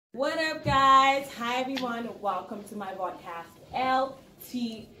What up, guys? Hi, everyone. Welcome to my podcast,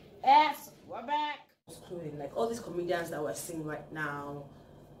 LTS. We're back. Clothing, like all these comedians that we're seeing right now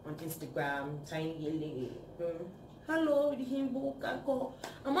on Instagram, Tiny Lily. Hello, the Himbo Kako.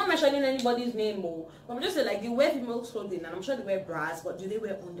 I'm not mentioning anybody's name, but I'm just saying, like, they wear female clothing, and I'm sure they wear bras, but do they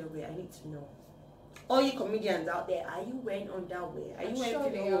wear underwear? I need to know. All you comedians out there, are you wearing underwear? Are you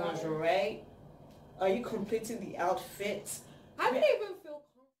wearing female lingerie? Are you completing the outfit? I didn't even feel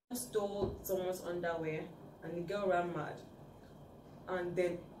stole someone's underwear and the girl ran mad, and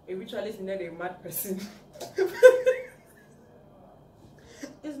then a ritualist needed a mad person.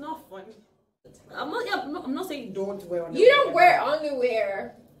 It's not funny. I'm not saying don't wear underwear. You don't wear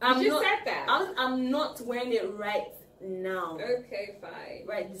underwear. You just said that. I'm not wearing it right now. Okay, fine.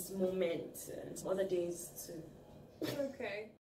 Right this moment, and some other days too. Okay.